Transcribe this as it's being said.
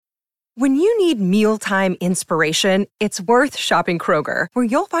When you need mealtime inspiration, it's worth shopping Kroger, where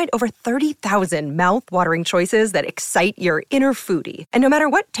you'll find over 30,000 mouth-watering choices that excite your inner foodie. And no matter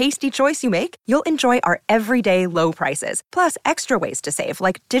what tasty choice you make, you'll enjoy our everyday low prices, plus extra ways to save,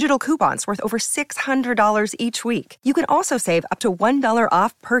 like digital coupons worth over $600 each week. You can also save up to $1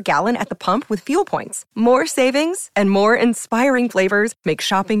 off per gallon at the pump with fuel points. More savings and more inspiring flavors make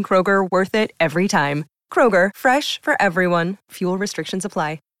shopping Kroger worth it every time. Kroger, fresh for everyone. Fuel restrictions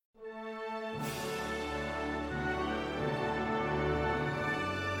apply.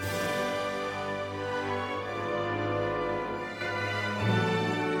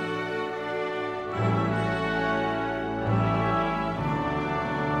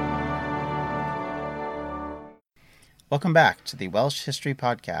 Welcome back to the Welsh History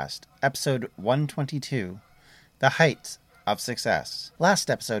Podcast, episode 122, The Height of Success. Last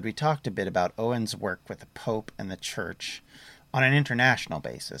episode, we talked a bit about Owen's work with the Pope and the Church on an international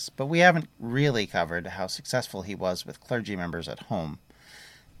basis, but we haven't really covered how successful he was with clergy members at home.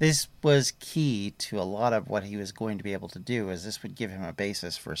 This was key to a lot of what he was going to be able to do, as this would give him a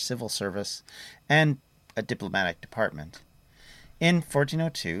basis for civil service and a diplomatic department. In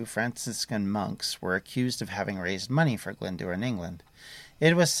 1402, Franciscan monks were accused of having raised money for Glyndŵr in England.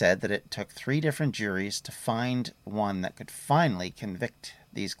 It was said that it took 3 different juries to find one that could finally convict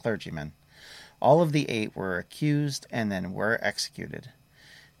these clergymen. All of the 8 were accused and then were executed.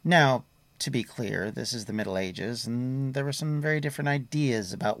 Now, to be clear, this is the Middle Ages, and there were some very different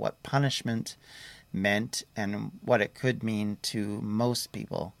ideas about what punishment meant and what it could mean to most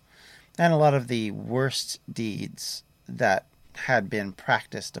people. And a lot of the worst deeds that had been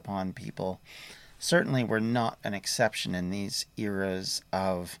practiced upon people certainly were not an exception in these eras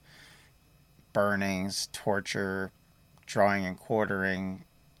of burnings, torture, drawing and quartering,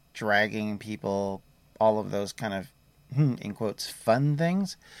 dragging people, all of those kind of, in quotes, fun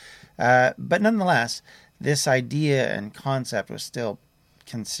things. But nonetheless, this idea and concept was still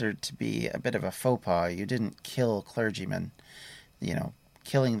considered to be a bit of a faux pas. You didn't kill clergymen.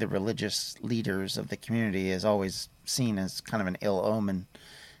 Killing the religious leaders of the community is always seen as kind of an ill omen.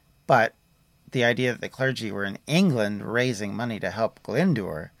 But the idea that the clergy were in England raising money to help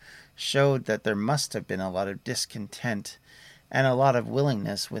Glyndŵr showed that there must have been a lot of discontent and a lot of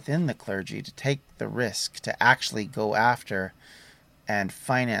willingness within the clergy to take the risk to actually go after and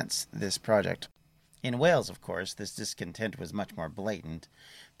finance this project. In Wales, of course, this discontent was much more blatant.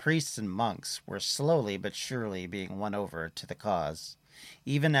 Priests and monks were slowly but surely being won over to the cause.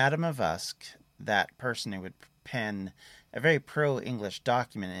 Even Adam of Usk, that person who would pen a very pro-English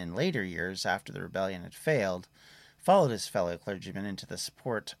document in later years after the rebellion had failed, followed his fellow clergymen into the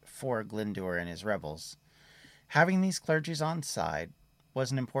support for Glyndŵr and his rebels. Having these clergies on side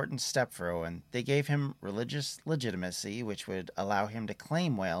was an important step for Owen. They gave him religious legitimacy, which would allow him to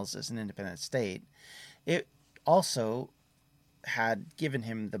claim Wales as an independent state. It also had given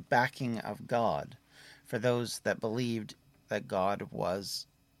him the backing of God for those that believed that God was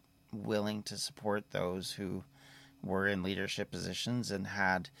willing to support those who were in leadership positions and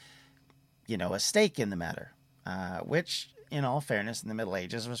had, a stake in the matter, which, in all fairness, in the Middle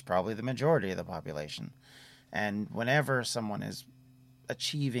Ages was probably the majority of the population. And whenever someone is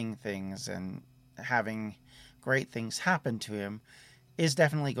achieving things and having great things happen to him, is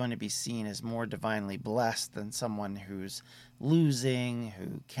definitely going to be seen as more divinely blessed than someone who's losing,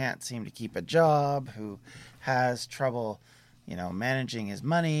 who can't seem to keep a job, who has trouble managing his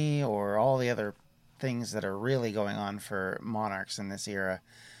money, or all the other things that are really going on for monarchs in this era.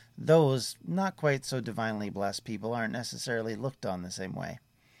 Those not quite so divinely blessed people aren't necessarily looked on the same way.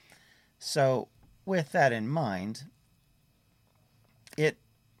 So, with that in mind, it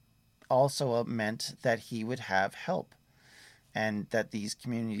also meant that he would have help, and that these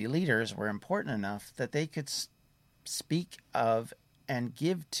community leaders were important enough that they could speak of and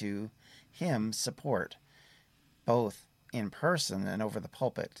give to him support, both in person and over the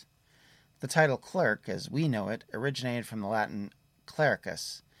pulpit. The title clerk, as we know it, originated from the Latin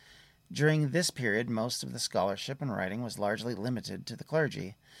clericus. During this period, most of the scholarship and writing was largely limited to the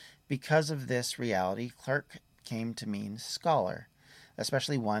clergy. Because of this reality, clerk came to mean scholar,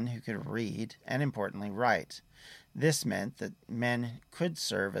 especially one who could read and, importantly, write. This meant that men could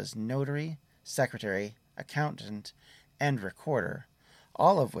serve as notary, secretary, accountant, and recorder,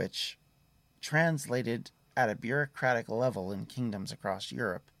 all of which translated at a bureaucratic level in kingdoms across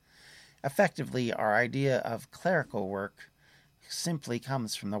Europe. Effectively, our idea of clerical work simply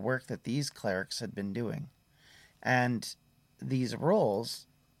comes from the work that these clerics had been doing. And these roles,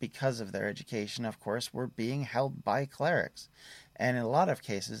 because of their education, of course, were being held by clerics. And in a lot of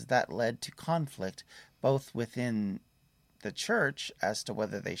cases, that led to conflict both within the church as to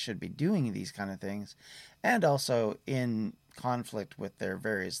whether they should be doing these kind of things, and also in conflict with their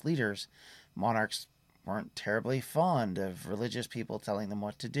various leaders. Monarchs weren't terribly fond of religious people telling them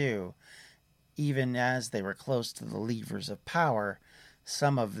what to do. Even as they were close to the levers of power,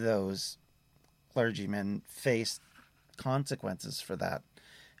 some of those clergymen faced consequences for that.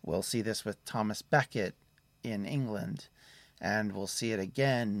 We'll see this with Thomas Becket in England, and we'll see it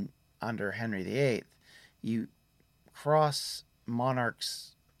again under Henry VIII. You cross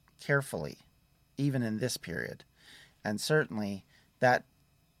monarchs carefully, even in this period. And certainly that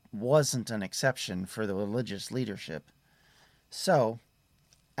wasn't an exception for the religious leadership. So,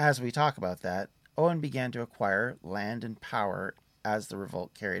 as we talk about that, Owen began to acquire land and power as the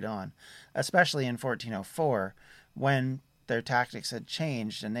revolt carried on, especially in 1404, when their tactics had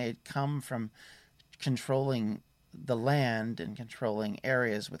changed and they had come from controlling the land and controlling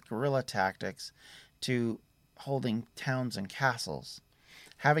areas with guerrilla tactics to holding towns and castles.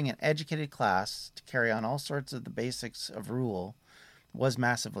 Having an educated class to carry on all sorts of the basics of rule was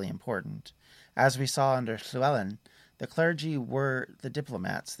massively important. As we saw under Llywelyn, the clergy were the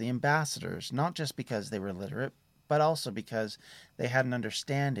diplomats, the ambassadors, not just because they were literate, but also because they had an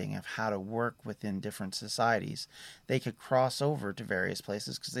understanding of how to work within different societies. They could cross over to various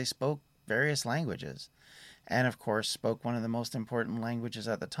places because they spoke various languages, and of course spoke one of the most important languages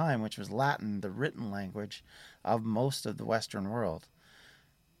at the time, which was Latin, the written language of most of the Western world.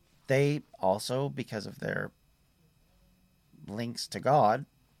 They also, because of their links to God,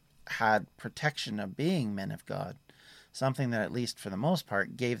 had protection of being men of God, something that, at least for the most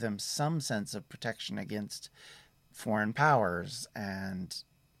part, gave them some sense of protection against foreign powers and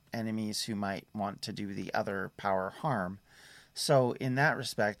enemies who might want to do the other power harm. So in that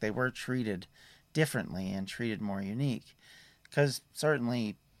respect, they were treated differently and treated more unique, because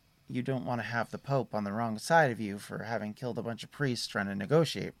certainly you don't want to have the Pope on the wrong side of you for having killed a bunch of priests trying to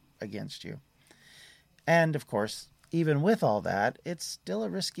negotiate against you. And of course, even with all that, it's still a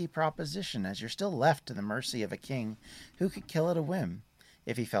risky proposition, as you're still left to the mercy of a king who could kill at a whim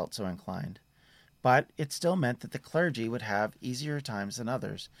if he felt so inclined. But it still meant that the clergy would have easier times than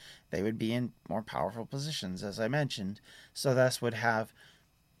others. They would be in more powerful positions, as I mentioned, so thus would have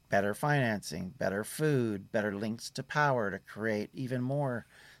better financing, better food, better links to power to create even more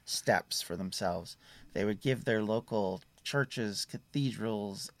steps for themselves. They would give their local churches,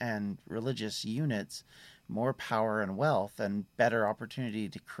 cathedrals, and religious units more power and wealth and better opportunity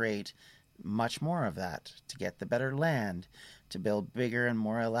to create much more of that, to get the better land, to build bigger and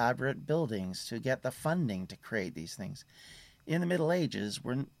more elaborate buildings, to get the funding to create these things. In the Middle Ages,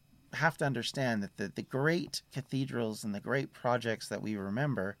 we have to understand that the great cathedrals and the great projects that we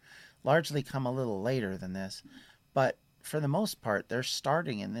remember largely come a little later than this, but for the most part, they're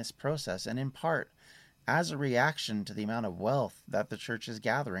starting in this process, and in part as a reaction to the amount of wealth that the church is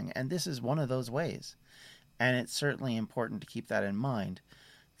gathering, and this is one of those ways. And it's certainly important to keep that in mind,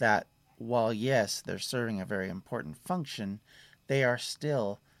 that while, yes, they're serving a very important function, they are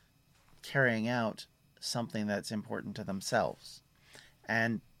still carrying out something that's important to themselves.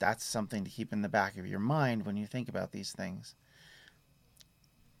 And that's something to keep in the back of your mind when you think about these things.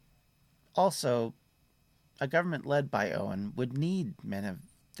 Also, a government led by Owen would need men of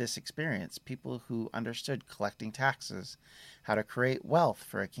this experience, people who understood collecting taxes, how to create wealth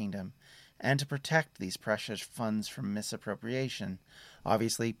for a kingdom, and to protect these precious funds from misappropriation.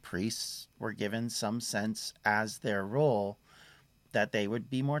 Obviously, priests were given some sense as their role that they would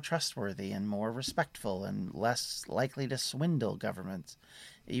be more trustworthy and more respectful and less likely to swindle governments,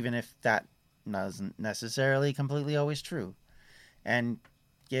 even if that wasn't necessarily completely always true. And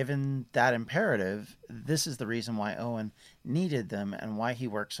given that imperative, this is the reason why Owen needed them and why he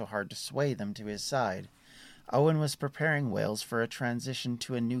worked so hard to sway them to his side. Owen was preparing Wales for a transition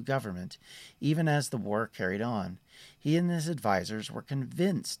to a new government, even as the war carried on. He and his advisors were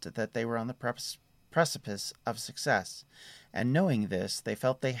convinced that they were on the precipice of success, and knowing this, they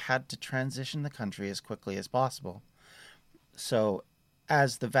felt they had to transition the country as quickly as possible. So,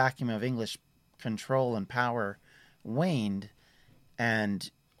 as the vacuum of English control and power waned,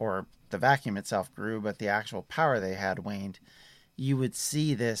 or the vacuum itself grew, but the actual power they had waned, you would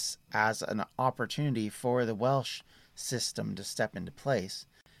see this as an opportunity for the Welsh system to step into place.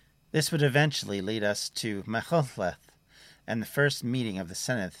 This would eventually lead us to Machynlleth and the first meeting of the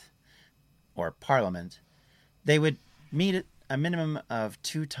Senedd, or Parliament. They would meet a minimum of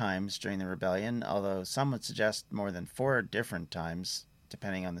 2 times during the rebellion, although some would suggest more than 4 different times,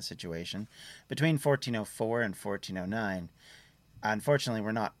 depending on the situation, between 1404 and 1409. Unfortunately,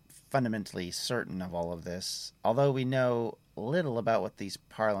 we're not fundamentally certain of all of this, although we know little about what these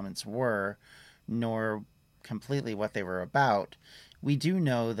parliaments were, nor completely what they were about, we do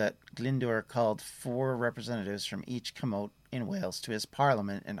know that Glyndwr called 4 representatives from each Commote in Wales to his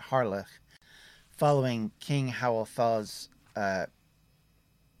parliament in Harlech, following King Howel Thaw's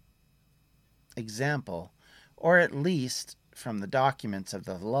example, or at least from the documents of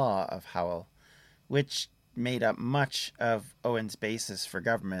the law of Howel, which made up much of Owen's basis for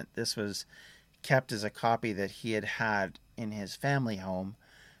government. This was kept as a copy that he had had in his family home.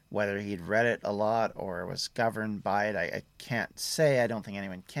 Whether he'd read it a lot or was governed by it, I can't say. I don't think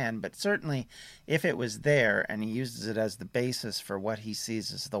anyone can. But certainly, if it was there and he uses it as the basis for what he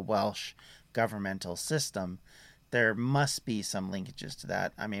sees as the Welsh governmental system, there must be some linkages to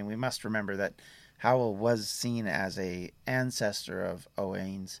that. I mean, we must remember that Howel was seen as an ancestor of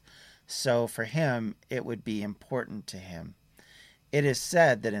Owain's, so for him, it would be important to him. It is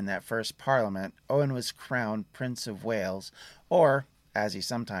said that in that first parliament, Owen was crowned Prince of Wales, or, as he's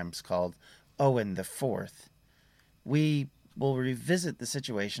sometimes called, Owen the Fourth. We will revisit the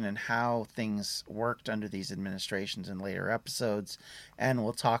situation and how things worked under these administrations in later episodes, and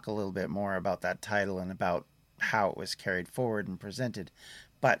we'll talk a little bit more about that title and about how it was carried forward and presented.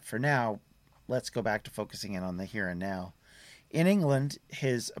 But for now, let's go back to focusing in on the here and now. In England,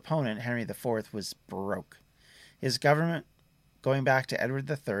 his opponent, Henry IV, was broke. His government, going back to Edward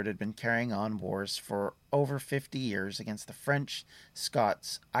III, had been carrying on wars for over 50 years against the French,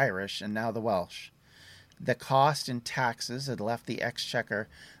 Scots, Irish, and now the Welsh. The cost in taxes had left the exchequer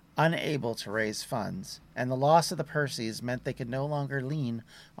unable to raise funds, and the loss of the Percys meant they could no longer lean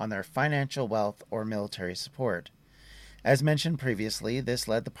on their financial wealth or military support. As mentioned previously, this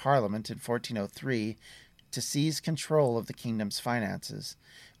led the Parliament in 1403 to seize control of the kingdom's finances,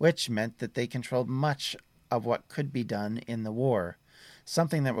 which meant that they controlled much of what could be done in the war,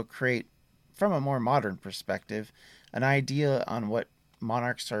 something that would create, from a more modern perspective, an idea on what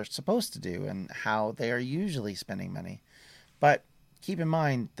monarchs are supposed to do and how they are usually spending money. But keep in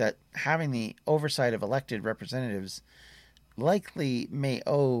mind that having the oversight of elected representatives likely may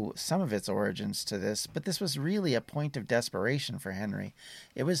owe some of its origins to this, but this was really a point of desperation for Henry.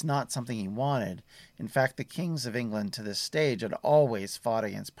 It was not something he wanted. In fact, the kings of England to this stage had always fought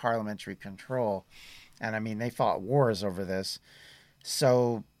against parliamentary control, and I mean, they fought wars over this,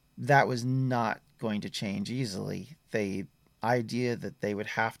 so that was not going to change easily. The idea that they would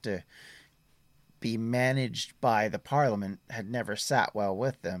have to be managed by the parliament had never sat well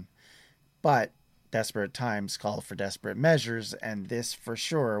with them, but desperate times call for desperate measures, and this for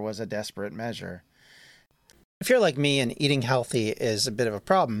sure was a desperate measure. If you're like me and eating healthy is a bit of a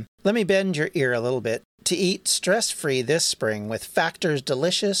problem, let me bend your ear a little bit to eat stress-free this spring with Factor's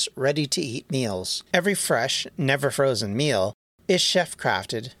delicious, ready-to-eat meals. Every fresh, never frozen meal is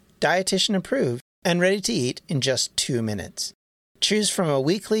chef-crafted, dietitian approved, and ready to eat in just 2 minutes. Choose from a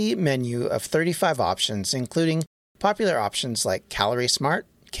weekly menu of 35 options, including popular options like Calorie Smart,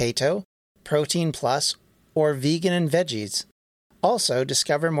 Keto, Protein Plus, or Vegan and Veggies. Also,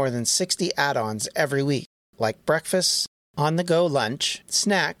 discover more than 60 add-ons every week, like breakfast, on-the-go lunch,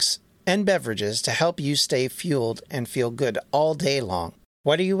 snacks, and beverages to help you stay fueled and feel good all day long.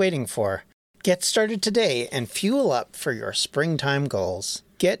 What are you waiting for? Get started today and fuel up for your springtime goals.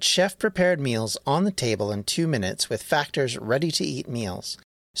 Get chef-prepared meals on the table in 2 minutes with Factor's ready-to-eat meals,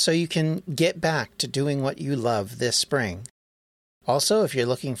 so you can get back to doing what you love this spring. Also, if you're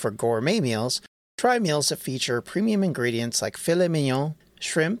looking for gourmet meals, try meals that feature premium ingredients like filet mignon,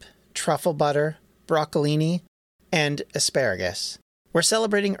 shrimp, truffle butter, broccolini, and asparagus. We're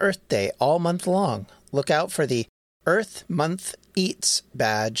celebrating Earth Day all month long. Look out for the Earth Month Eats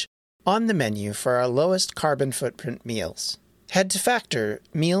badge on the menu for our lowest carbon footprint meals. Head to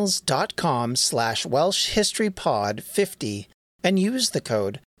factormeals.com/WelshHistoryPod50 and use the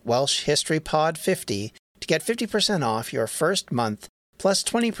code WelshHistoryPod50 to get 50% off your first month plus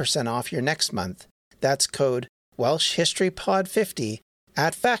 20% off your next month. That's code WelshHistoryPod50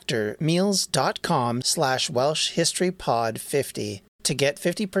 at factormeals.com/WelshHistoryPod50 to get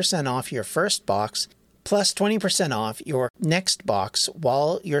 50% off your first box plus 20% off your next box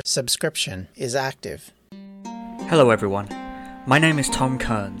while your subscription is active. Hello everyone, my name is Tom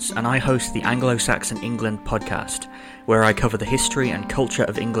Kearns and I host the Anglo-Saxon England podcast, where I cover the history and culture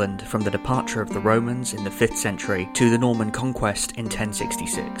of England from the departure of the Romans in the 5th century to the Norman conquest in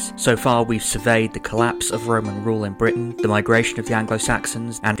 1066. So far we've surveyed the collapse of Roman rule in Britain, the migration of the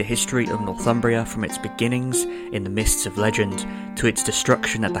Anglo-Saxons, and the history of Northumbria from its beginnings in the mists of legend to its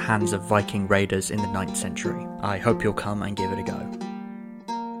destruction at the hands of Viking raiders in the 9th century. I hope you'll come and give it a go.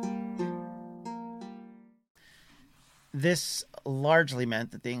 This largely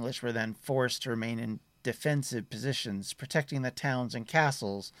meant that the English were then forced to remain in defensive positions, protecting the towns and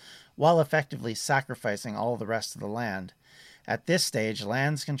castles, while effectively sacrificing all the rest of the land. At this stage,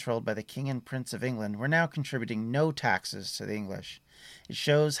 lands controlled by the King and Prince of England were now contributing no taxes to the English. It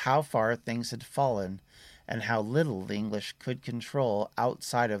shows how far things had fallen, and how little the English could control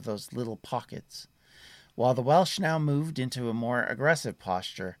outside of those little pockets. While the Welsh now moved into a more aggressive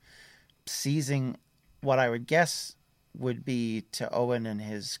posture, seizing what I would guess would be, to Owen and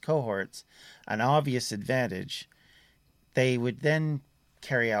his cohorts, an obvious advantage, they would then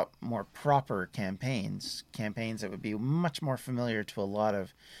carry out more proper campaigns that would be much more familiar to a lot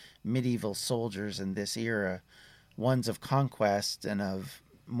of medieval soldiers in this era, ones of conquest and of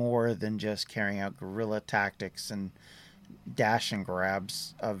more than just carrying out guerrilla tactics and dash and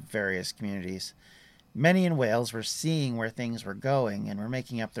grabs of various communities. Many in Wales were seeing where things were going and were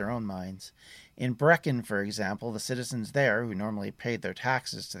making up their own minds. In Brecon, for example, the citizens there, who normally paid their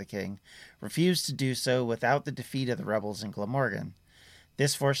taxes to the king, refused to do so without the defeat of the rebels in Glamorgan.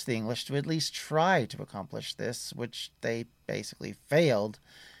 This forced the English to at least try to accomplish this, which they basically failed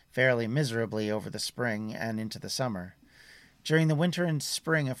fairly miserably over the spring and into the summer. During the winter and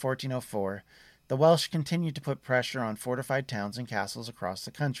spring of 1404, the Welsh continued to put pressure on fortified towns and castles across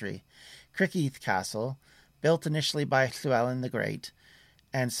the country. Crickeath Castle, built initially by Llewellyn the Great,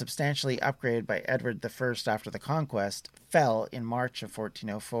 and substantially upgraded by Edward I after the conquest, fell in March of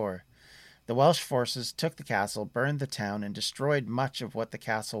 1404. The Welsh forces took the castle, burned the town, and destroyed much of what the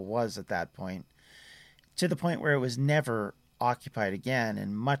castle was at that point, to the point where it was never occupied again,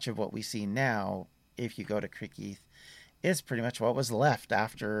 and much of what we see now, if you go to Crickeath, is pretty much what was left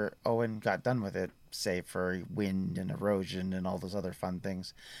after Owen got done with it, save for wind and erosion and all those other fun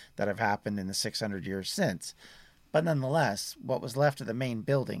things that have happened in the 600 years since. But nonetheless, what was left of the main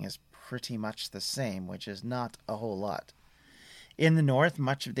building is pretty much the same, which is not a whole lot. In the north,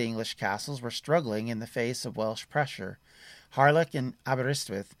 much of the English castles were struggling in the face of Welsh pressure. Harlech and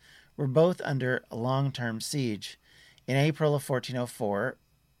Aberystwyth were both under a long-term siege. In April of 1404,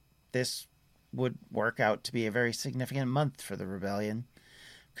 this would work out to be a very significant month for the rebellion.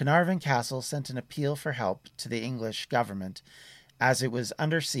 Carnarvon Castle sent an appeal for help to the English government, as it was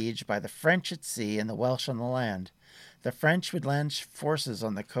under siege by the French at sea and the Welsh on the land. The French would land forces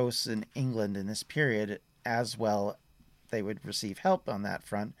on the coasts in England in this period, as well they would receive help on that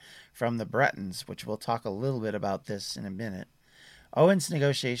front from the Bretons, which we'll talk a little bit about this in a minute. Owen's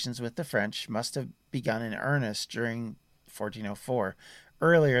negotiations with the French must have begun in earnest during 1404,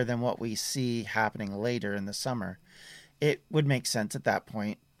 earlier than what we see happening later in the summer. It would make sense at that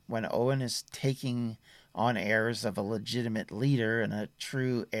point, when Owen is taking on airs of a legitimate leader and a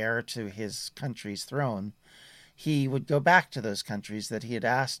true heir to his country's throne, he would go back to those countries that he had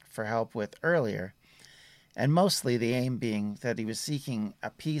asked for help with earlier, and mostly the aim being that he was seeking a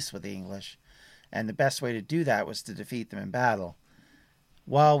peace with the English, and the best way to do that was to defeat them in battle.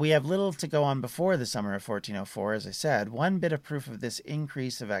 While we have little to go on before the summer of 1404, as I said, one bit of proof of this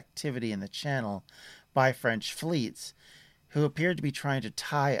increase of activity in the Channel by French fleets, who appeared to be trying to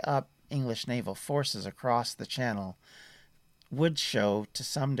tie up English naval forces across the Channel, would show to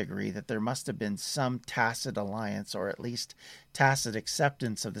some degree that there must have been some tacit alliance, or at least tacit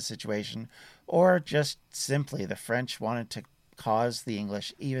acceptance of the situation, or just simply the French wanted to cause the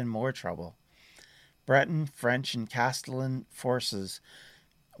English even more trouble. Breton, French, and Castellan forces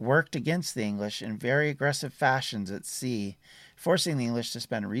worked against the English in very aggressive fashions at sea, forcing the English to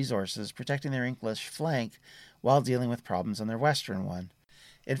spend resources protecting their English flank while dealing with problems on their western one.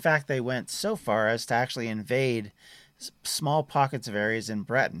 In fact, they went so far as to actually invade small pockets of areas in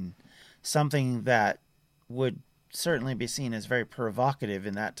Breton, something that would certainly be seen as very provocative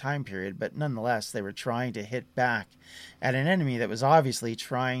in that time period, but nonetheless they were trying to hit back at an enemy that was obviously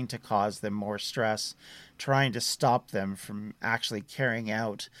trying to cause them more stress, trying to stop them from actually carrying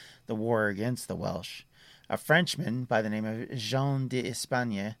out the war against the Welsh. A Frenchman by the name of Jean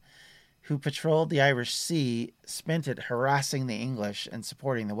d'Espagne, who patrolled the Irish Sea, spent it harassing the English and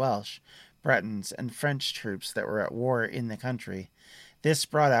supporting the Welsh, Bretons, and French troops that were at war in the country. This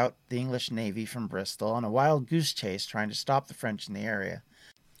brought out the English navy from Bristol on a wild goose chase trying to stop the French in the area.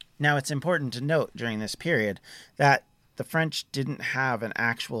 Now, it's important to note during this period that the French didn't have an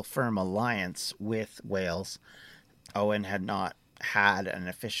actual firm alliance with Wales. Owen had not had an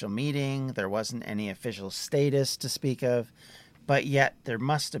official meeting, there wasn't any official status to speak of, but yet there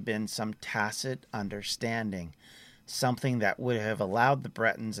must have been some tacit understanding, something that would have allowed the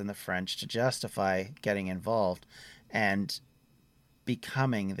Bretons and the French to justify getting involved and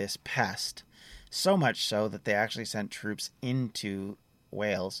becoming this pest, so much so that they actually sent troops into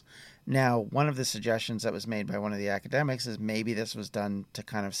Wales. Now, one of the suggestions that was made by one of the academics is maybe this was done to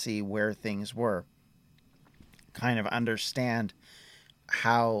kind of see where things were. kind of understand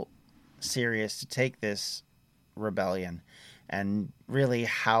how serious to take this rebellion, and really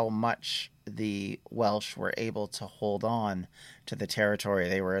how much the Welsh were able to hold on to the territory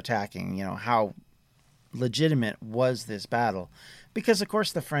they were attacking. How legitimate was this battle? Because, of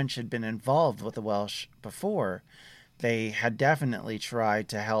course, the French had been involved with the Welsh before. They had definitely tried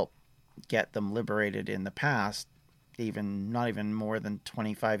to help get them liberated in the past, not even more than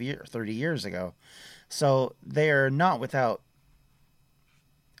 25 years, 30 years ago. So they are not without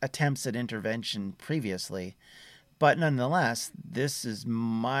attempts at intervention previously. But nonetheless, this is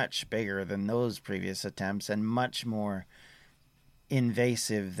much bigger than those previous attempts and much more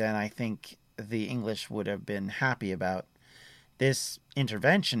invasive than I think the English would have been happy about. This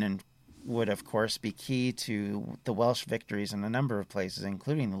intervention would, of course, be key to the Welsh victories in a number of places,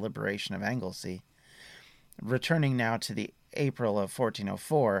 including the liberation of Anglesey. Returning now to the April of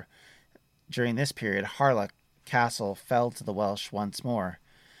 1404, during this period, Harlech Castle fell to the Welsh once more.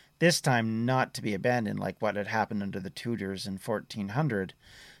 This time not to be abandoned like what had happened under the Tudors in 1400.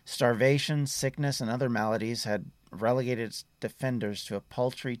 Starvation, sickness, and other maladies had relegated its defenders to a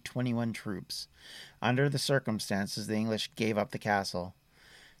paltry 21 troops. Under the circumstances, the English gave up the castle.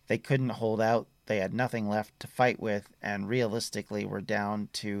 They couldn't hold out, they had nothing left to fight with, and realistically were down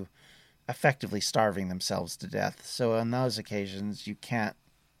to effectively starving themselves to death. So on those occasions, you can't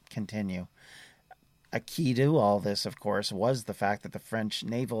continue. A key to all this, of course, was the fact that the French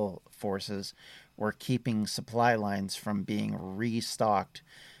naval forces were keeping supply lines from being restocked,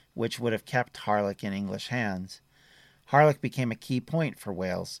 which would have kept Harlech in English hands. Harlech became a key point for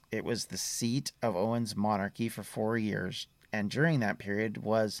Wales. It was the seat of Owen's monarchy for 4 years, and during that period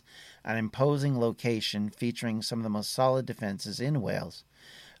was an imposing location featuring some of the most solid defenses in Wales.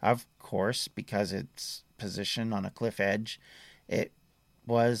 Of course, because its position on a cliff edge, it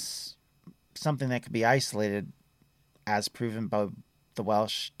was something that could be isolated, as proven by the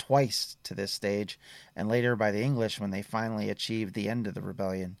Welsh twice to this stage, and later by the English when they finally achieved the end of the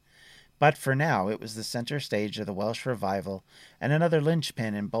rebellion. But for now, it was the center stage of the Welsh revival, and another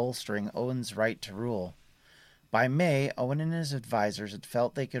linchpin in bolstering Owen's right to rule. By May, Owen and his advisors had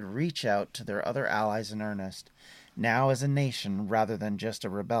felt they could reach out to their other allies in earnest, now as a nation rather than just a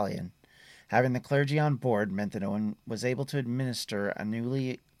rebellion. Having the clergy on board meant that Owen was able to administer a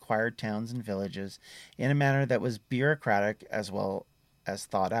newly acquired towns and villages in a manner that was bureaucratic as well as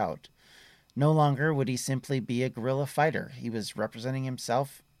thought out. No longer would he simply be a guerrilla fighter. He was representing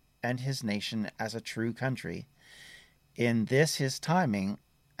himself and his nation as a true country. In this, his timing,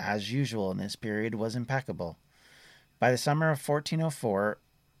 as usual in this period, was impeccable. By the summer of 1404,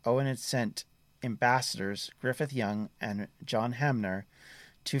 Owen had sent ambassadors, Griffith Young and John Hamner,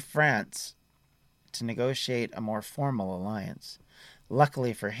 to France to negotiate a more formal alliance.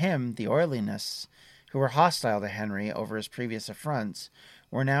 Luckily for him, the Orleanists, who were hostile to Henry over his previous affronts,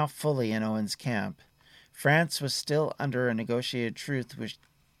 were now fully in Owen's camp. France was still under a negotiated truce with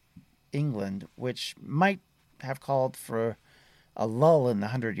England, which might have called for a lull in the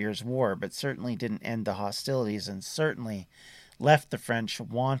 100 Years' War, but certainly didn't end the hostilities and certainly left the French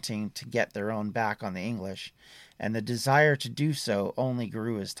wanting to get their own back on the English, and the desire to do so only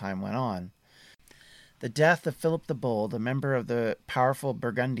grew as time went on. The death of Philip the Bold, a member of the powerful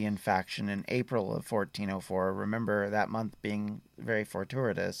Burgundian faction in April of 1404, remember that month being very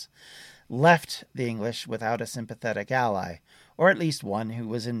fortuitous, left the English without a sympathetic ally, or at least one who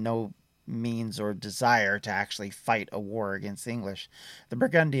was in no means or desire to actually fight a war against the English. The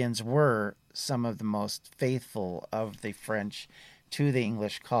Burgundians were some of the most faithful of the French to the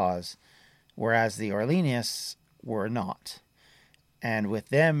English cause, whereas the Orleanists were not. And with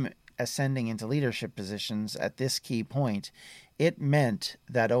them ascending into leadership positions at this key point, it meant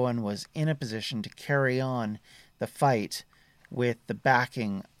that Owen was in a position to carry on the fight with the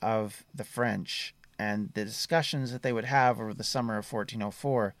backing of the French, and the discussions that they would have over the summer of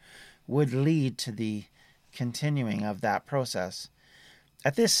 1404 would lead to the continuing of that process.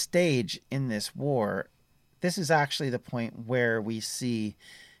 At this stage in this war, this is actually the point where we see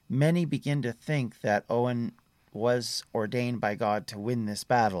many begin to think that Owen was ordained by God to win this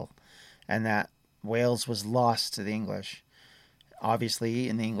battle, and that Wales was lost to the English. Obviously,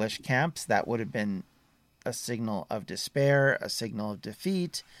 in the English camps, that would have been a signal of despair, a signal of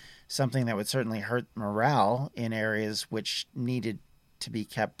defeat, something that would certainly hurt morale in areas which needed to be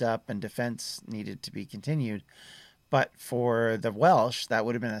kept up and defense needed to be continued. But for the Welsh, that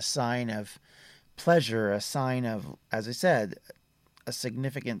would have been a sign of pleasure, a sign of, as I said, a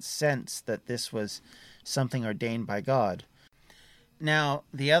significant sense that this was something ordained by God. Now,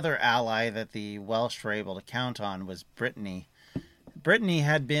 the other ally that the Welsh were able to count on was Brittany. Brittany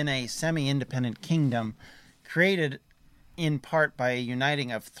had been a semi-independent kingdom created in part by a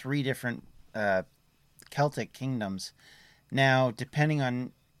uniting of three different Celtic kingdoms. Now, depending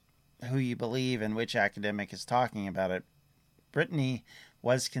on who you believe and which academic is talking about it, Brittany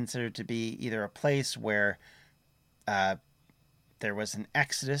was considered to be either a place where there was an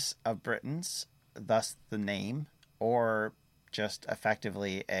exodus of Britons, thus the name, or just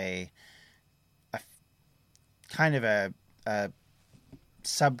effectively a kind of a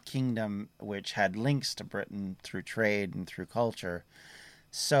sub-kingdom which had links to Britain through trade and through culture.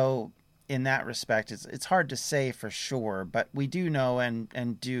 So in that respect, it's hard to say for sure, but we do know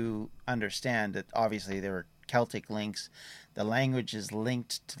and do understand that obviously there were Celtic links. The language is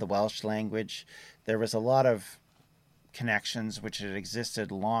linked to the Welsh language. There was a lot of connections which had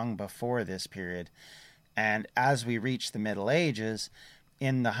existed long before this period. And as we reach the Middle Ages,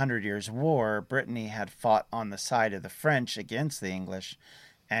 in the 100 Years' War, Brittany had fought on the side of the French against the English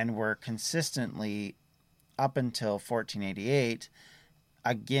and were consistently, up until 1488,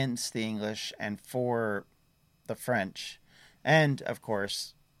 against the English and for the French. And, of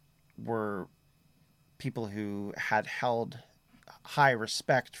course, were people who had held high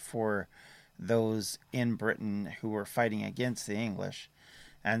respect for those in Britain who were fighting against the English.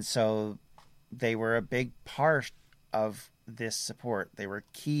 And so they were a big part of this support. They were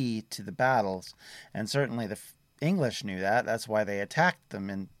key to the battles, and certainly the English knew that. That's why they attacked them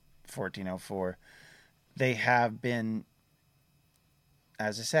in 1404. They have been,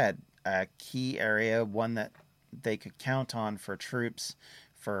 as I said, a key area, one that they could count on for troops,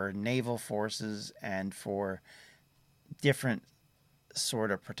 for naval forces, and for different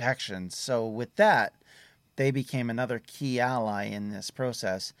sort of protections. So with that, they became another key ally in this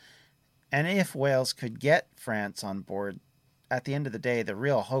process. And if Wales could get France on board, at the end of the day, the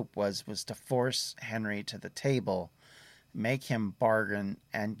real hope was to force Henry to the table, make him bargain,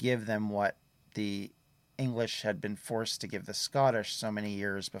 and give them what the English had been forced to give the Scottish so many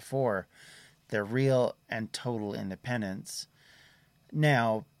years before, their real and total independence.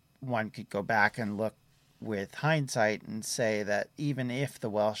 Now, one could go back and look with hindsight and say that even if the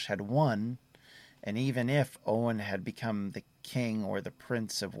Welsh had won, and even if Owen had become the king or the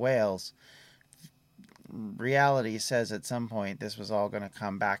Prince of Wales, reality says at some point this was all going to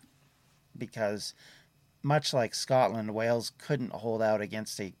come back, because much like Scotland, Wales couldn't hold out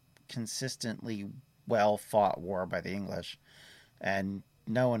against a consistently well-fought war by the English. And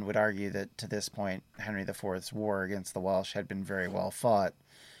no one would argue that to this point Henry IV's war against the Welsh had been very well fought.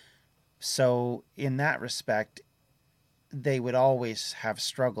 So in that respect, they would always have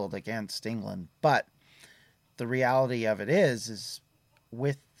struggled against England. But the reality of it is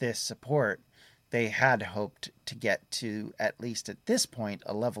with this support, they had hoped to get to, at least at this point,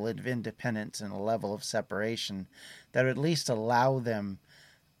 a level of independence and a level of separation that would at least allow them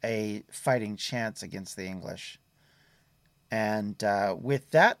a fighting chance against the English. And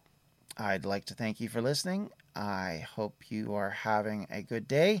with that, I'd like to thank you for listening. I hope you are having a good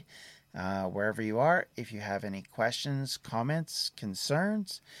day. Wherever you are. If you have any questions, comments,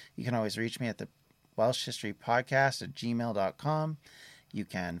 concerns, you can always reach me at the Welsh History Podcast at gmail.com. You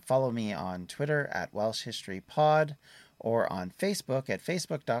can follow me on Twitter at Welsh History Pod, or on Facebook at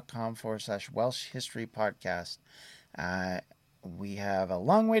facebook.com/Welsh History Podcast. We have a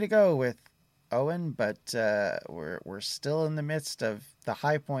long way to go with Owen, but we're still in the midst of the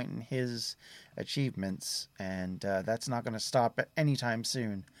high point in his achievements, and that's not going to stop at any time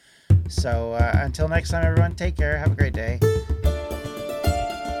soon. So until next time, everyone, take care. Have a great day.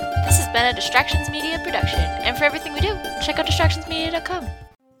 This has been a Distractions Media production, and for everything we do, check out distractionsmedia.com.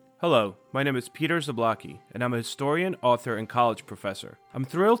 Hello, my name is Peter Zablocki, and I'm a historian, author, and college professor. I'm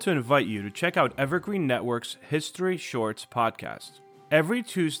thrilled to invite you to check out Evergreen Network's History Shorts podcast. Every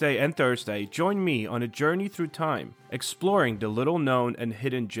Tuesday and Thursday, join me on a journey through time, exploring the little-known and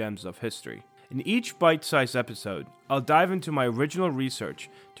hidden gems of history. In each bite-sized episode, I'll dive into my original research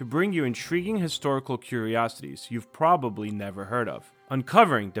to bring you intriguing historical curiosities you've probably never heard of,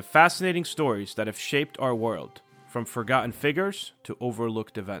 uncovering the fascinating stories that have shaped our world, from forgotten figures to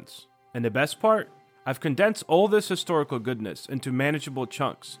overlooked events. And the best part? I've condensed all this historical goodness into manageable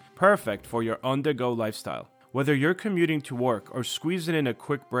chunks, perfect for your on-the-go lifestyle. Whether you're commuting to work or squeezing in a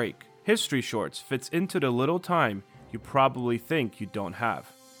quick break, History Shorts fits into the little time you probably think you don't have.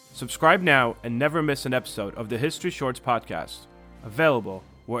 Subscribe now and never miss an episode of the History Shorts podcast, available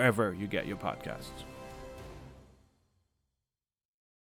wherever you get your podcasts.